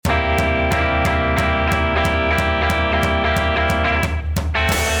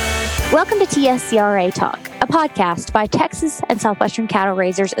Welcome to TSCRA Talk, a podcast by Texas and Southwestern Cattle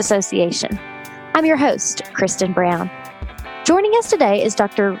Raisers Association. I'm your host, Kristen Brown. Joining us today is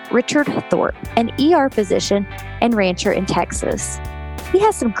Dr. Richard Thorpe, an ER physician and rancher in Texas. He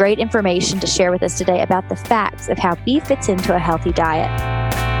has some great information to share with us today about the facts of how beef fits into a healthy diet.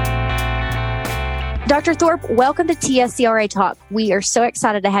 Dr. Thorpe, welcome to TSCRA Talk. We are so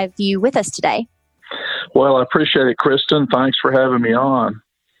excited to have you with us today. Well, I appreciate it, Kristen. Thanks for having me on.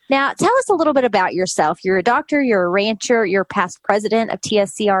 Now, tell us a little bit about yourself. You're a doctor, you're a rancher, you're past president of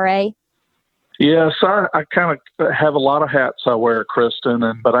TSCRA. Yes, I kind of have a lot of hats I wear, Kristen,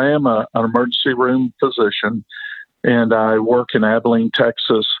 but I am an emergency room physician, and I work in Abilene,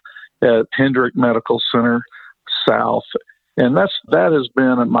 Texas at Hendrick Medical Center South. And that has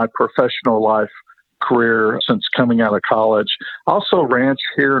been my professional life career since coming out of college. I also ranch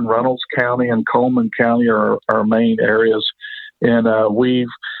here in Reynolds County and Coleman County are our main areas. And we've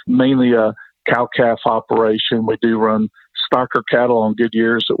mainly a cow-calf operation. We do run stocker cattle on good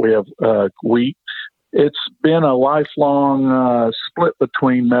years that we have wheat. It's been a lifelong split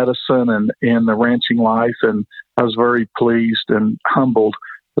between medicine and the ranching life, and I was very pleased and humbled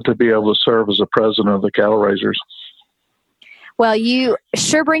to be able to serve as the president of the cattle raisers. Well, you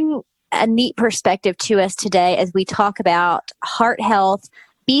sure bring a neat perspective to us today as we talk about heart health,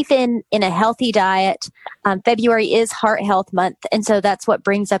 beef in a healthy diet. February is Heart Health Month, and so that's what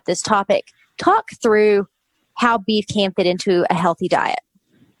brings up this topic. Talk through how beef can fit into a healthy diet.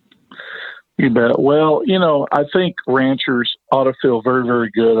 You bet. Well, I think ranchers ought to feel very,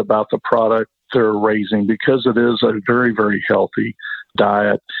 very good about the product they're raising because it is a very, very healthy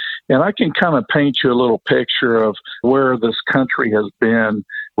diet. And I can kind of paint you a little picture of where this country has been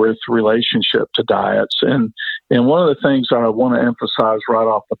with relationship to diets. And one of the things that I want to emphasize right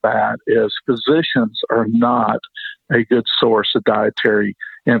off the bat is physicians are not a good source of dietary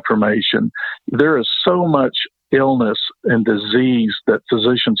information. There is so much illness and disease that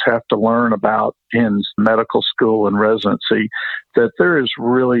physicians have to learn about in medical school and residency that there is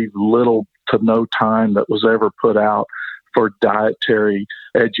really little to no time that was ever put out for dietary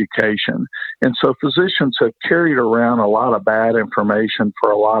education. And so physicians have carried around a lot of bad information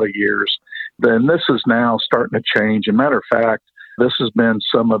for a lot of years. Then this is now starting to change. As a matter of fact, this has been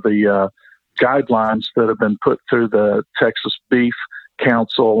some of the guidelines that have been put through the Texas Beef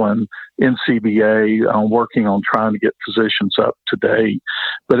Council and NCBA working on trying to get physicians up to date.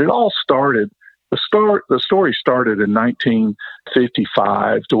 But it all started, the story started in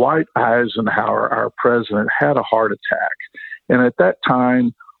 1955. Dwight Eisenhower, our president, had a heart attack. And at that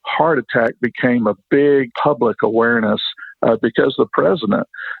time, heart attack became a big public awareness because the president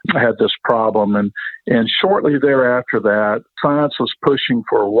had this problem. And shortly thereafter that, science was pushing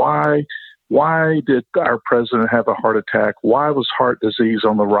for why did our president have a heart attack? Why was heart disease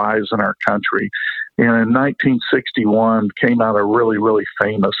on the rise in our country? And in 1961 came out a really, really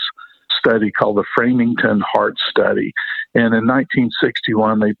famous study called the Framingham Heart Study. And in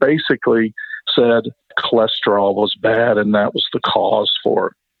 1961, they basically said cholesterol was bad, and that was the cause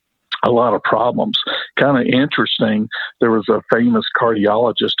for a lot of problems. Kind of interesting, there was a famous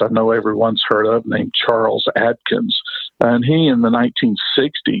cardiologist I know everyone's heard of named Charles Atkins, and he in the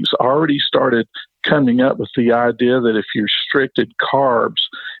 1960s already started coming up with the idea that if you restricted carbs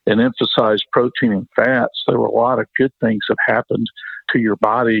and emphasized protein and fats, there were a lot of good things that happened to your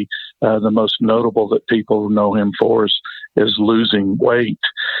body. The most notable that people know him for is losing weight.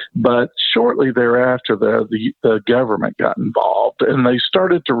 But shortly thereafter, the government got involved and they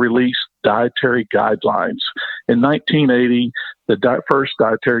started to release dietary guidelines. In 1980, the first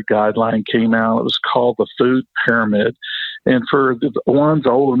dietary guideline came out. It was called the Food Pyramid. And for the ones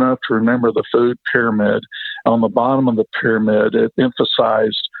old enough to remember the food pyramid, on the bottom of the pyramid, it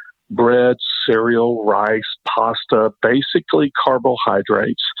emphasized bread, cereal, rice, pasta, basically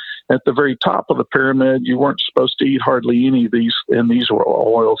carbohydrates. At the very top of the pyramid, you weren't supposed to eat hardly any of these, and these were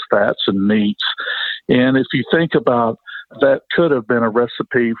oils, fats, and meats. And if you think about that, could have been a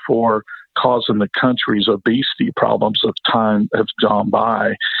recipe for causing the country's obesity problems of time have gone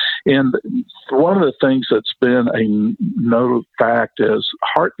by. And one of the things that's been a noted fact is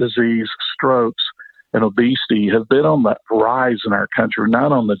heart disease, strokes, and obesity have been on the rise in our country,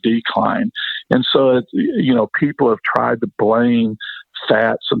 not on the decline. And so, people have tried to blame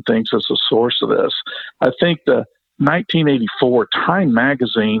fats and things as a source of this. I think the 1984 Time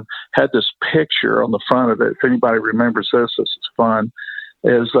magazine had this picture on the front of it. If anybody remembers this is fun.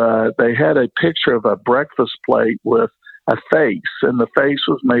 They had a picture of a breakfast plate with a face, and the face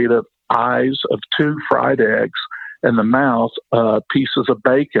was made of eyes of 2 fried eggs and the mouth pieces of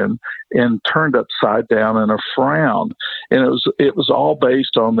bacon and turned upside down in a frown. And it was all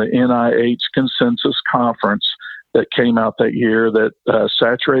based on the NIH consensus conference that came out that year that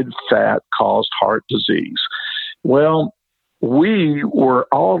saturated fat caused heart disease. Well, we were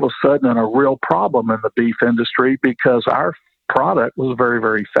all of a sudden in a real problem in the beef industry because our product was very,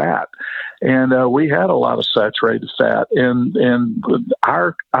 very fat. And we had a lot of saturated fat. And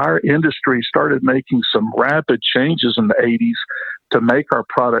our industry started making some rapid changes in the 80s to make our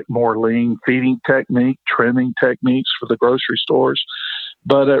product more lean, feeding technique, trimming techniques for the grocery stores.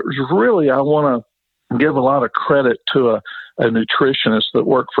 But it was really, I want to give a lot of credit to a nutritionist that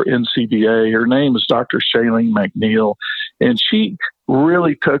worked for NCBA. Her name is Dr. Shailene McNeil, and she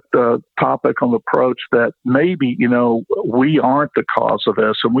really took the topic on the approach that maybe, we aren't the cause of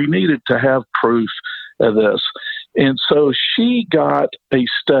this, and we needed to have proof of this. And so she got a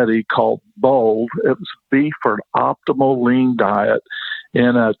study called BOLD. It was Beef for an Optimal Lean Diet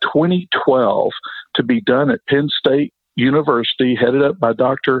in 2012 to be done at Penn State University, headed up by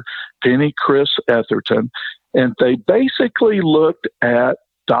Dr. Penny Chris Etherton. And they basically looked at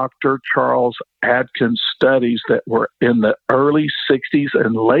Dr. Charles Atkins' studies that were in the early 60s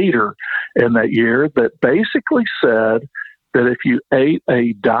and later in that year that basically said that if you ate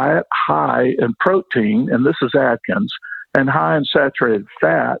a diet high in protein, and this is Atkins, and high in saturated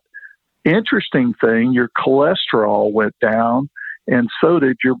fat, interesting thing, your cholesterol went down, and so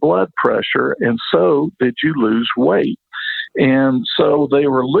did your blood pressure, and so did you lose weight. And so they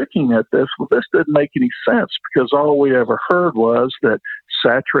were looking at this. Well, this didn't make any sense because all we ever heard was that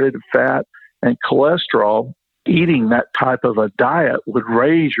saturated fat and cholesterol, eating that type of a diet would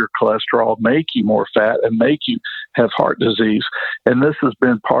raise your cholesterol, make you more fat, and make you have heart disease. And this has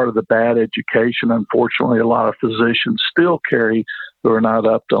been part of the bad education. Unfortunately, a lot of physicians still carry who are not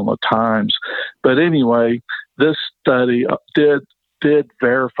up on the times. But anyway, this study did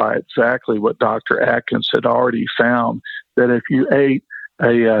verify exactly what Dr. Atkins had already found, that if you ate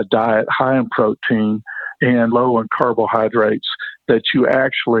a diet high in protein and low in carbohydrates, that you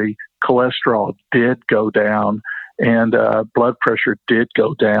actually, cholesterol did go down and blood pressure did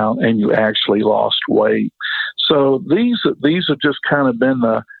go down and you actually lost weight. So these have just kind of been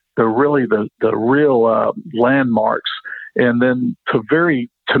the real landmarks. And then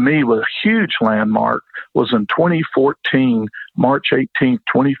to me, was a huge landmark was in 2014, March 18th,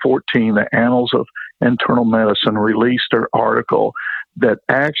 2014, the Annals of Internal Medicine released an article that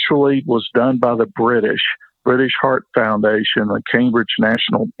actually was done by the British Heart Foundation, the Cambridge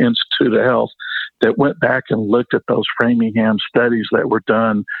National Institute of Health, that went back and looked at those Framingham studies that were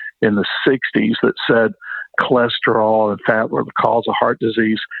done in the 60s that said cholesterol and fat were the cause of heart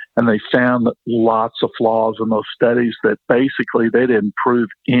disease. And they found that lots of flaws in those studies that basically they didn't prove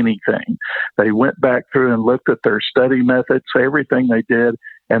anything. They went back through and looked at their study methods, everything they did,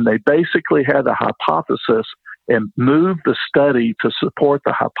 and they basically had a hypothesis and moved the study to support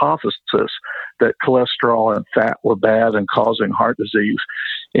the hypothesis that cholesterol and fat were bad and causing heart disease.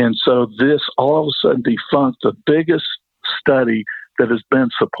 And so this all of a sudden defunct the biggest study that has been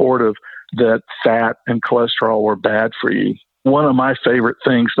supportive that fat and cholesterol were bad for you. One of my favorite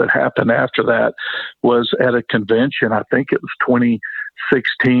things that happened after that was at a convention, I think it was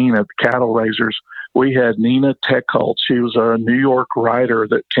 2016 at the Cattle Raisers, we had Nina Techholt. She was a New York writer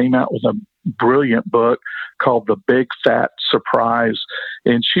that came out with a brilliant book called The Big Fat Surprise.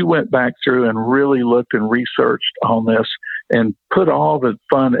 And she went back through and really looked and researched on this and put all the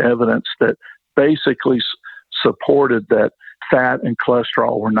fun evidence that basically supported that fat and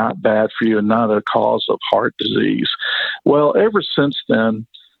cholesterol were not bad for you and not a cause of heart disease. Well, ever since then,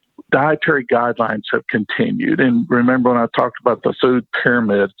 dietary guidelines have continued. And remember when I talked about the food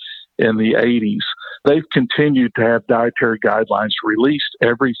pyramid in the 80s, they've continued to have dietary guidelines released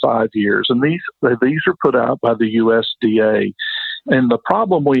every 5 years. And these are put out by the USDA. And the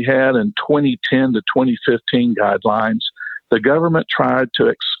problem we had in 2010 to 2015 guidelines, the government tried to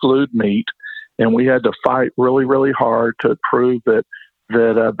exclude meat. And we had to fight really, really hard to prove that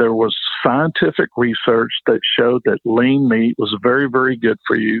there was scientific research that showed that lean meat was very, very good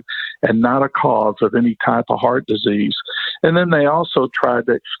for you and not a cause of any type of heart disease. And then they also tried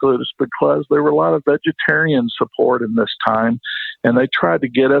to exclude us because there were a lot of vegetarian support in this time, and they tried to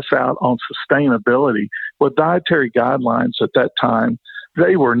get us out on sustainability. With dietary guidelines at that time,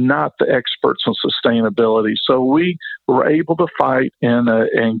 they were not the experts on sustainability. So we were able to fight and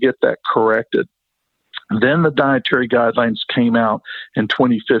get that corrected. Then the dietary guidelines came out in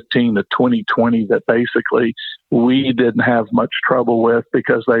 2015 to 2020 that basically we didn't have much trouble with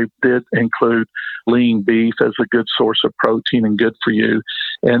because they did include lean beef as a good source of protein and good for you.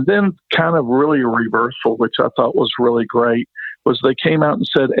 And then kind of really a reversal, which I thought was really great, was they came out and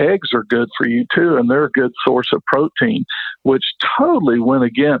said eggs are good for you too, and they're a good source of protein, which totally went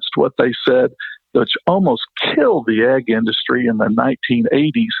against what they said, which almost killed the egg industry in the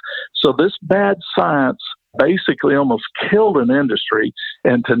 1980s. So this bad science basically almost killed an industry.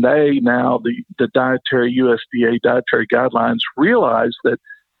 And today, now the dietary USDA dietary guidelines realize that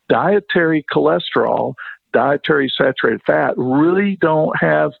dietary cholesterol, dietary saturated fat really don't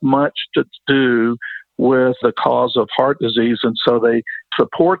have much to do with the cause of heart disease. And so they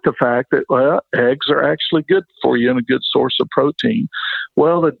support the fact that, well, eggs are actually good for you and a good source of protein.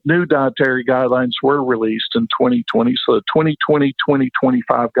 Well, the new dietary guidelines were released in 2020. So the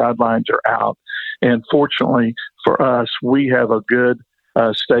 2020-2025 guidelines are out. And fortunately for us, we have a good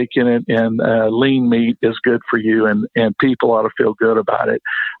stake in it, and lean meat is good for you, and people ought to feel good about it.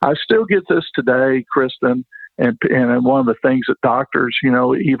 I still get this today, Kristen, and one of the things that doctors,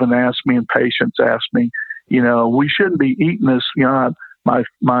 even ask me and patients ask me, we shouldn't be eating this.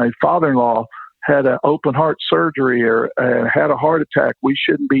 My father-in-law had an open heart surgery or had a heart attack. We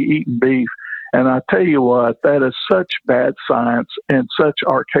shouldn't be eating beef. And I tell you what, that is such bad science and such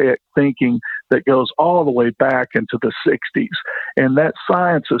archaic thinking that goes all the way back into the 60s. And that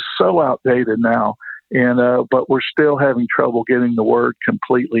science is so outdated now. But we're still having trouble getting the word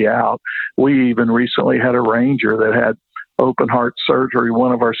completely out. We even recently had a ranger that had open heart surgery,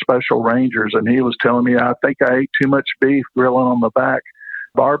 one of our special rangers, and he was telling me, I think I ate too much beef grilling on the back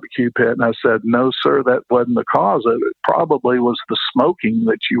barbecue pit. And I said, no, sir, that wasn't the cause of it. Probably was the smoking,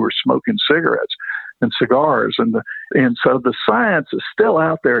 that you were smoking cigarettes and cigars. And so the science is still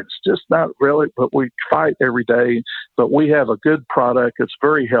out there. It's just not really, but we fight every day. But we have a good product. It's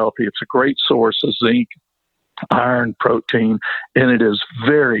very healthy. It's a great source of zinc, iron, protein, and it is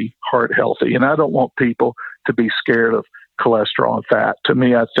very heart healthy. And I don't want people to be scared of cholesterol and fat. To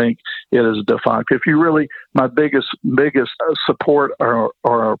me, I think it is defined. If you really, my biggest support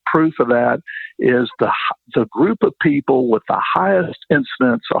or proof of that is the group of people with the highest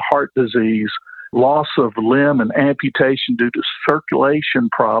incidence of heart disease, loss of limb and amputation due to circulation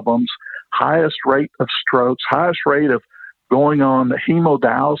problems, highest rate of strokes, highest rate of going on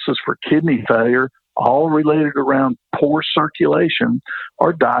hemodialysis for kidney failure, all related around poor circulation,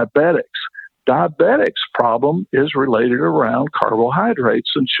 are diabetics. Diabetics' problem is related around carbohydrates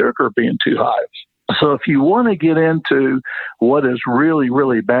and sugar being too high. So if you want to get into what is really,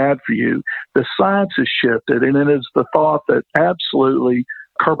 really bad for you, the science has shifted, and it is the thought that absolutely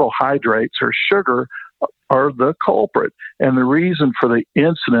carbohydrates or sugar are the culprit. And the reason for the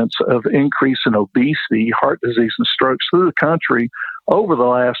incidence of increase in obesity, heart disease, and strokes through the country over the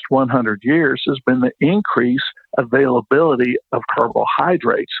last 100 years has been the increased availability of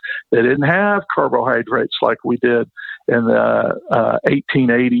carbohydrates. They didn't have carbohydrates like we did in the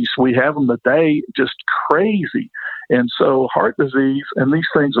 1880s. We have them today, just crazy. And so heart disease and these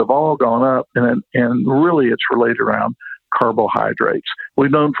things have all gone up, and really it's related around carbohydrates.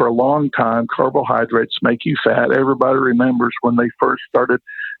 We've known for a long time carbohydrates make you fat. Everybody remembers when they first started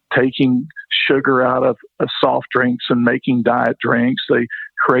taking sugar out of soft drinks and making diet drinks. They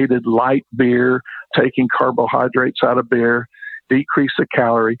created light beer, taking carbohydrates out of beer, decrease the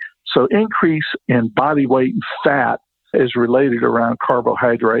calorie. So increase in body weight and fat is related around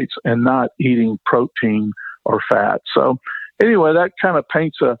carbohydrates and not eating protein or fat. So anyway, that kind of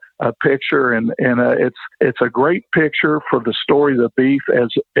paints a picture, and it's a great picture for the story of the beef as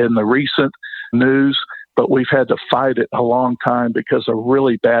in the recent news, but we've had to fight it a long time because of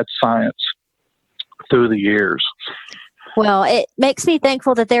really bad science through the years. Well, it makes me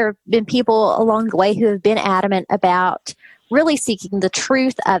thankful that there have been people along the way who have been adamant about really seeking the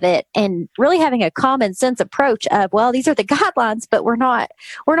truth of it and really having a common sense approach of, well, these are the guidelines, but we're not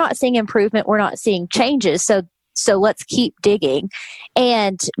seeing improvement. We're not seeing changes. So let's keep digging.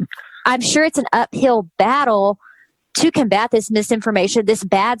 And I'm sure it's an uphill battle to combat this misinformation, this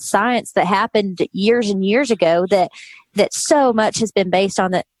bad science that happened years and years ago that so much has been based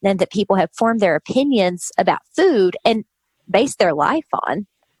on that, and that people have formed their opinions about food and based their life on.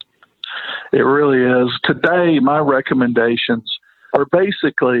 It really is. Today, my recommendations are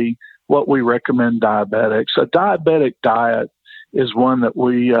basically what we recommend diabetics. A diabetic diet is one that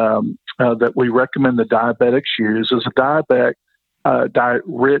we recommend the diabetics use. Is a diabetic diet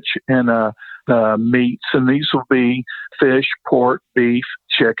rich in meats, and these will be fish, pork, beef,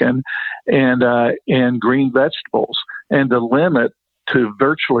 chicken, and green vegetables. And to limit to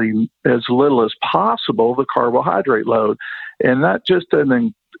virtually as little as possible the carbohydrate load. And that just doesn't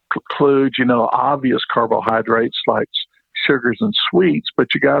include, obvious carbohydrates like sugars and sweets, but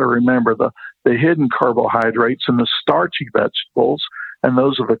you got to remember the hidden carbohydrates and the starchy vegetables, and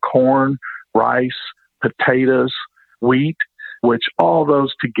those are the corn, rice, potatoes, wheat, which all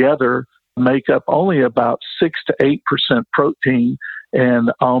those together make up only about 6 to 8% protein,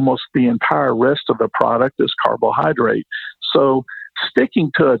 and almost the entire rest of the product is carbohydrate. So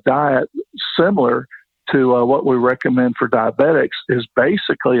sticking to a diet similar to what we recommend for diabetics is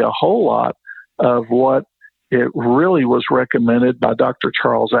basically a whole lot of what it really was recommended by Dr.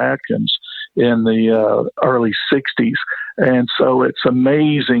 Charles Atkins in the early 60s. And so it's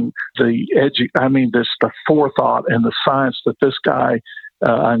amazing the forethought and the science that this guy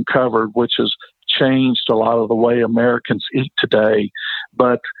uncovered, which has changed a lot of the way Americans eat today.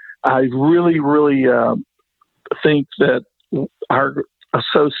 But I really, really think that our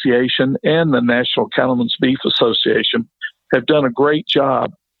association and the National Cattlemen's Beef Association have done a great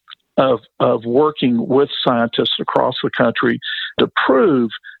job of working with scientists across the country to prove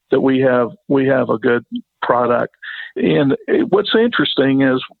that we have a good product. And what's interesting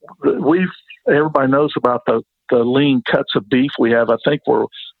is everybody knows about the lean cuts of beef we have. I think we're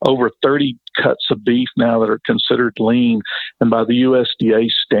over 30 cuts of beef now that are considered lean. And by the USDA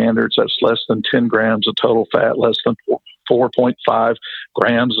standards, that's less than 10 grams of total fat, less than 4.5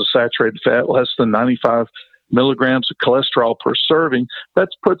 grams of saturated fat, less than 95 milligrams of cholesterol per serving. That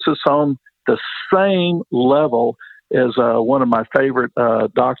puts us on the same level as one of my favorite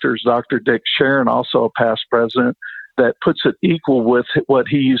doctors, Dr. Dick Sharon, also a past president, that puts it equal with what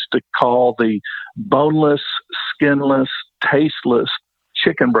he used to call the boneless, skinless, tasteless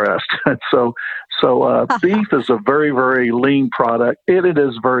chicken breast. So beef is a very, very lean product, and it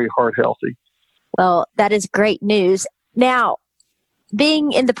is very heart healthy. Well, that is great news. Now,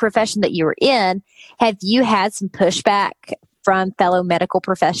 being in the profession that you were in, have you had some pushback from fellow medical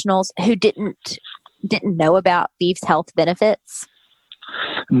professionals who didn't know about beef's health benefits?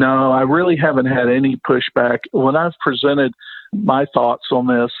 No, I really haven't had any pushback. When I've presented my thoughts on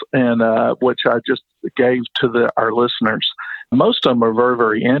this, and which I just gave to our listeners, most of them are very,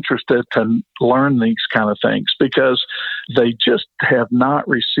 very interested to learn these kind of things because they just have not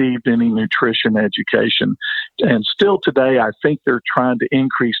received any nutrition education. And still today, I think they're trying to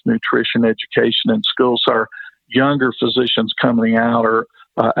increase nutrition education in schools. Our younger physicians coming out or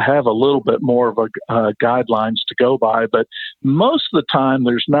have a little bit more of a guidelines to go by, but most of the time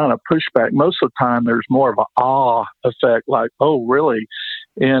there's not a pushback. Most of the time there's more of an awe effect, like, oh, really?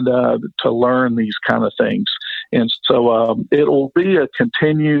 And to learn these kind of things. And so it will be a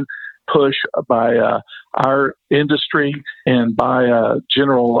continued push by our industry and by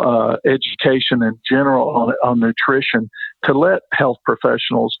general education in general on nutrition to let health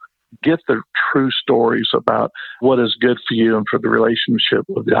professionals get the true stories about what is good for you and for the relationship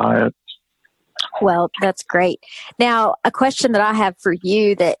with diet. Well, that's great. Now, a question that I have for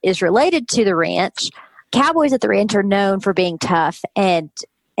you that is related to the ranch. Cowboys at the ranch are known for being tough, and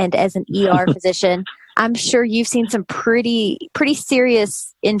as an ER physician, I'm sure you've seen some pretty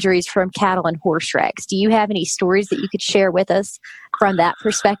serious injuries from cattle and horse wrecks. Do you have any stories that you could share with us from that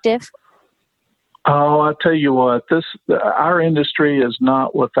perspective? Oh, I tell you what, our industry is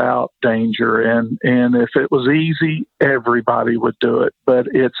not without danger, and if it was easy, everybody would do it. But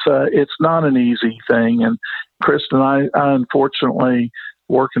it's not an easy thing. And Kristen, I unfortunately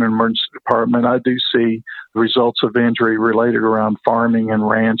work in an emergency department. I do see results of injury related around farming and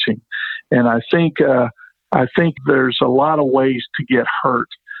ranching, and I think there's a lot of ways to get hurt,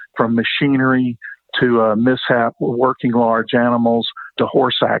 from machinery to mishap working large animals to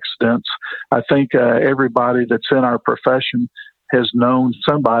horse accidents. I think everybody that's in our profession has known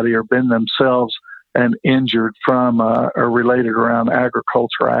somebody or been themselves and injured from or related around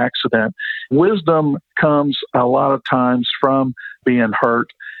agricultural accident. Wisdom comes a lot of times from being hurt.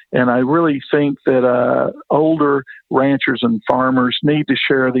 And I really think that older ranchers and farmers need to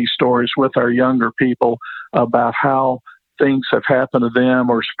share these stories with our younger people about how things have happened to them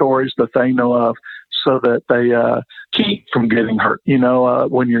or stories that they know of, so that they keep from getting hurt.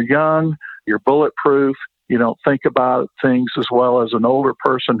 When you're young, you're bulletproof. You don't think about things as well as an older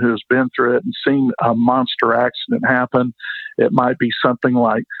person who's been through it and seen a monster accident happen. It might be something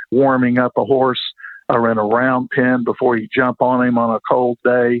like warming up a horse or in a round pen before you jump on him on a cold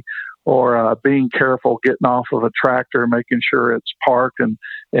day, or being careful getting off of a tractor, making sure it's parked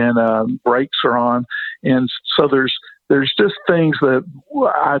and brakes are on. And so there's just things that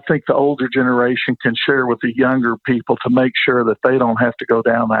I think the older generation can share with the younger people to make sure that they don't have to go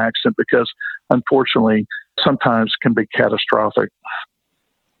down the accident, because unfortunately sometimes can be catastrophic.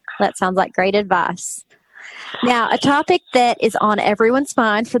 That sounds like great advice. Now, a topic that is on everyone's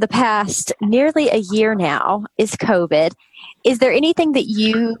mind for the past nearly a year now is COVID. Is there anything that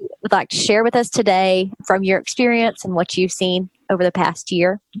you would like to share with us today from your experience and what you've seen over the past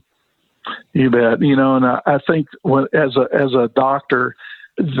year? You bet. And I think as a doctor,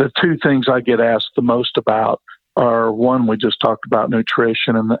 the two things I get asked the most about are, one, we just talked about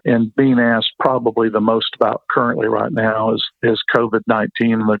nutrition, and being asked probably the most about currently right now is COVID-19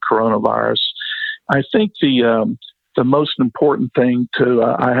 and the coronavirus. I think the most important thing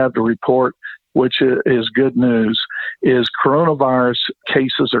I have to report, which is good news, is coronavirus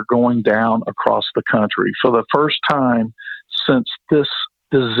cases are going down across the country. For the first time since this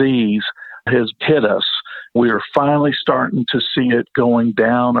disease has hit us, we are finally starting to see it going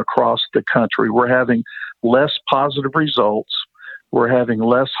down across the country. We're having less positive results. We're having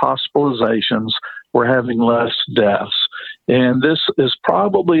less hospitalizations. We're having less deaths. And this is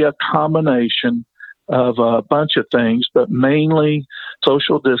probably a combination of a bunch of things, but mainly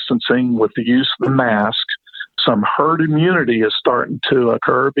social distancing with the use of the mask. Some herd immunity is starting to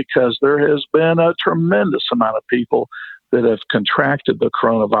occur because there has been a tremendous amount of people that have contracted the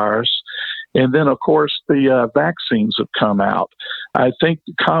coronavirus. And then, of course, the vaccines have come out. I think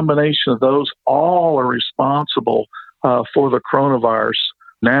the combination of those all are responsible for the coronavirus.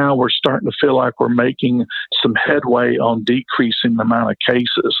 Now we're starting to feel like we're making some headway on decreasing the amount of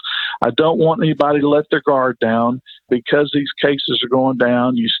cases. I don't want anybody to let their guard down. Because these cases are going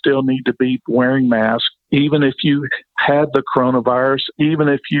down, you still need to be wearing masks. Even if you had the coronavirus, even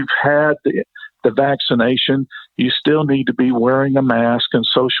if you've had the vaccination, you still need to be wearing a mask and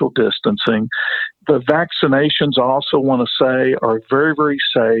social distancing. The vaccinations, I also want to say, are very, very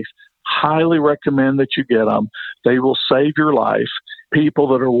safe. Highly recommend that you get them. They will save your life. People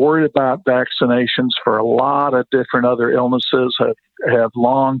that are worried about vaccinations for a lot of different other illnesses have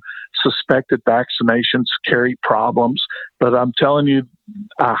long suspected vaccinations carry problems. But I'm telling you,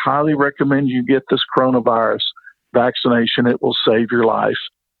 I highly recommend you get this coronavirus vaccination. It will save your life.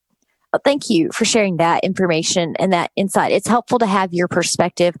 Thank you for sharing that information and that insight. It's helpful to have your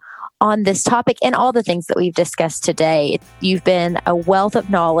perspective on this topic and all the things that we've discussed today. You've been a wealth of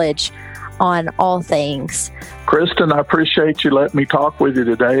knowledge on all things. Kristen, I appreciate you letting me talk with you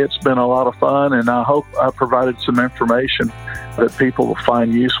today. It's been a lot of fun, and I hope I provided some information that people will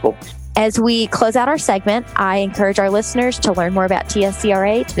find useful. As we close out our segment, I encourage our listeners to learn more about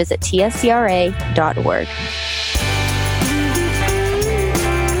TSCRA to visit tscra.org.